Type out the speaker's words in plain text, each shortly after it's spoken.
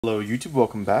Hello YouTube,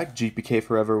 welcome back. GPK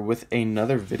Forever with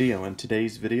another video. In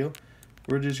today's video,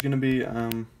 we're just going to be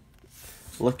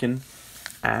looking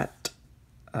at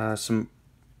sorry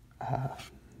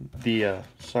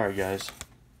guys,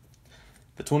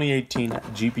 the 2018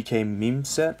 GPK meme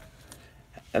set.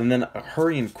 And then a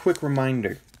hurry and quick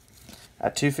reminder,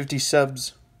 at 250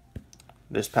 subs,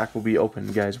 this pack will be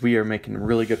open, guys. We are making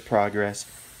really good progress.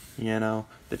 You know,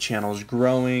 the channel's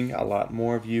growing, a lot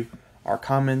more of you are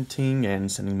commenting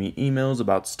and sending me emails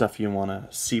about stuff you want to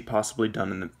see possibly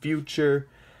done in the future.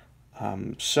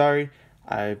 Sorry,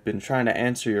 I've been trying to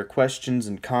answer your questions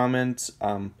and comments.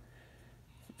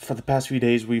 For the past few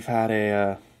days, we've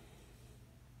had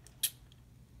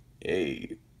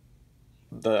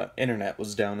the internet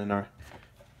was down in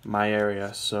my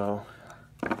area, so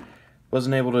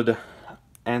wasn't able to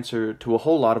answer to a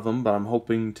whole lot of them, but I'm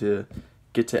hoping to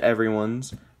get to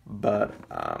everyone's. But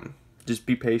just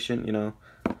be patient, you know,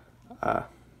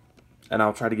 and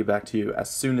I'll try to get back to you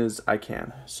as soon as I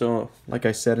can. So, like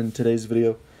I said in today's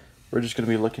video, we're just going to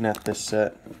be looking at this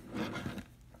set.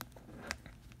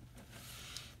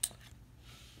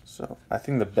 So, I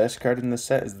think the best card in this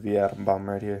set is the Atom Bomb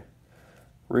right here.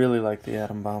 Really like the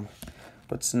Atom Bomb.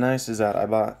 What's nice is that I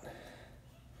bought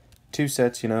two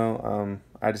sets, you know.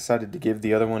 I decided to give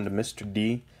the other one to Mr.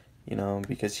 D, you know,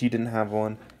 because he didn't have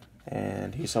one.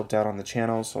 And he's helped out on the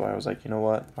channel, so I was like, you know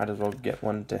what, might as well get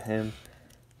one to him.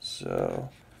 So,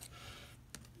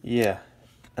 yeah.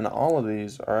 And all of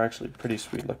these are actually pretty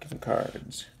sweet looking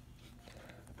cards.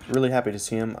 Really happy to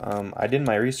see them. I did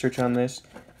my research on this,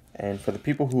 and for the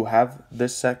people who have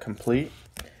this set complete,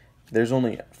 there's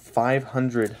only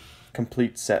 500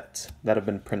 complete sets that have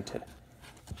been printed.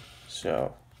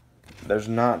 So, there's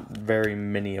not very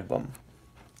many of them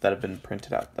that have been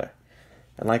printed out there.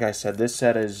 And like I said, this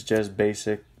set is just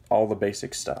basic, all the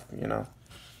basic stuff, you know.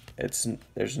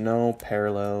 There's no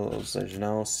parallels, there's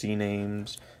no C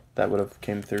names that would have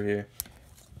came through here.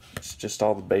 It's just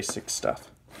all the basic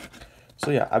stuff. So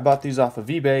yeah, I bought these off of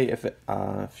eBay. If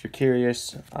you're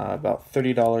curious, about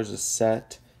 $30 a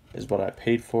set is what I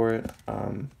paid for it.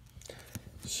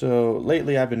 So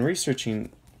lately I've been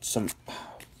researching some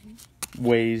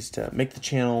ways to make the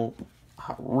channel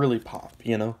really pop,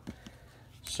 you know.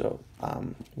 So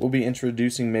we'll be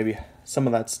introducing maybe some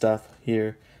of that stuff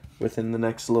here within the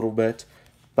next little bit.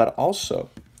 But also,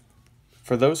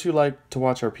 for those who like to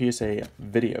watch our PSA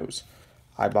videos,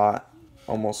 I bought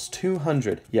almost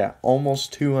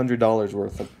 $200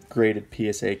 worth of graded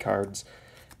PSA cards.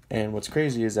 And what's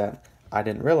crazy is that I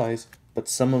didn't realize, but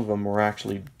some of them were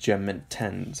actually Gem Mint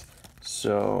 10s.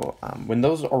 So when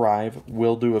those arrive,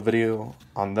 we'll do a video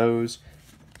on those.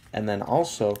 And then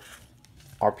also,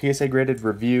 our PSA graded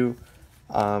review.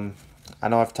 I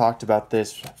know I've talked about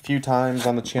this a few times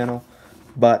on the channel,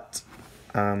 but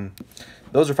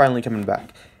those are finally coming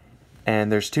back.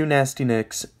 And there's 2 Nasty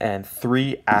Nicks and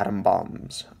 3 Atom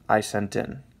Bombs I sent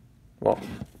in. Well,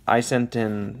 I sent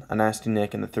in a Nasty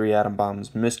Nick and the 3 Atom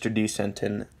Bombs. Mr. D sent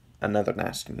in another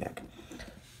Nasty Nick.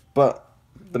 But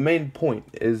the main point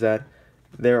is that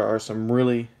there are some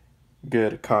really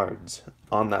good cards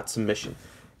on that submission.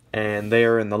 And they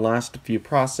are in the last few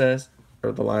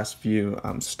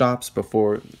stops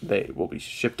before they will be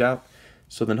shipped out.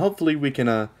 So then hopefully we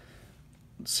can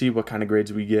see what kind of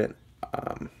grades we get.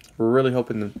 We're really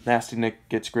hoping the Nasty Nick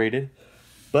gets graded.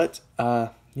 But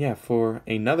yeah, for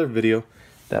another video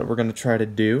that we're going to try to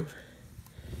do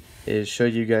is show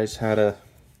you guys how to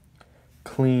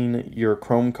clean your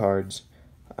Chrome cards.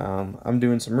 I'm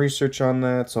doing some research on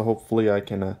that, so hopefully I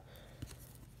can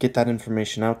get that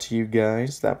information out to you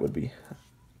guys. That would be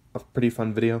a pretty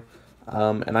fun video.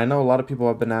 And I know a lot of people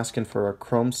have been asking for a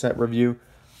Chrome set review.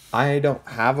 I don't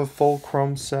have a full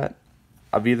Chrome set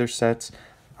of either sets.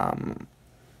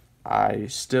 I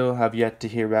still have yet to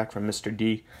hear back from Mr.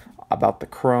 D about the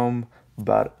Chrome,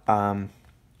 but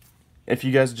if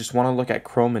you guys just want to look at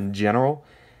Chrome in general,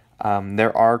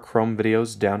 there are Chrome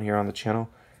videos down here on the channel.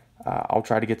 I'll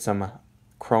try to get some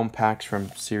Chrome packs from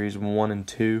series 1 and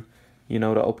 2, you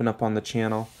know, to open up on the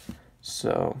channel.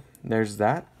 So there's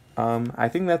that. I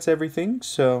think that's everything.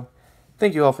 So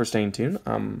thank you all for staying tuned.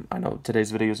 I know today's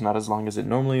video is not as long as it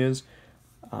normally is.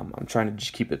 I'm trying to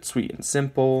just keep it sweet and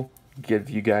simple,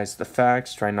 give you guys the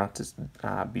facts, try not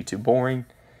to be too boring.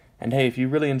 And hey, if you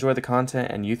really enjoy the content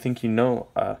and you think you know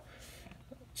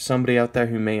somebody out there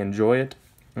who may enjoy it,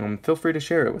 feel free to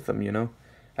share it with them, you know.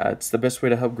 It's the best way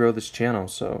to help grow this channel.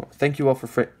 So thank you all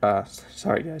for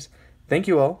sorry guys. Thank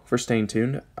you all for staying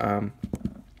tuned.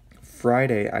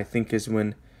 Friday, I think, is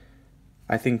when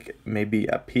maybe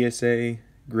a PSA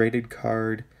graded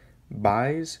card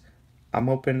buys. I'm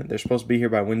hoping they're supposed to be here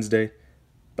by Wednesday,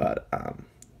 but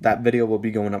that video will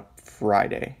be going up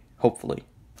Friday, hopefully.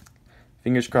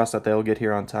 Fingers crossed that they'll get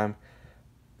here on time.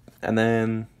 And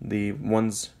then the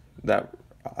ones that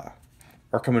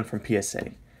are coming from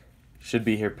PSA should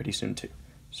be here pretty soon too.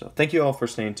 So thank you all for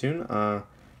staying tuned.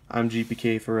 I'm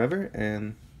GPK forever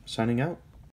and signing out.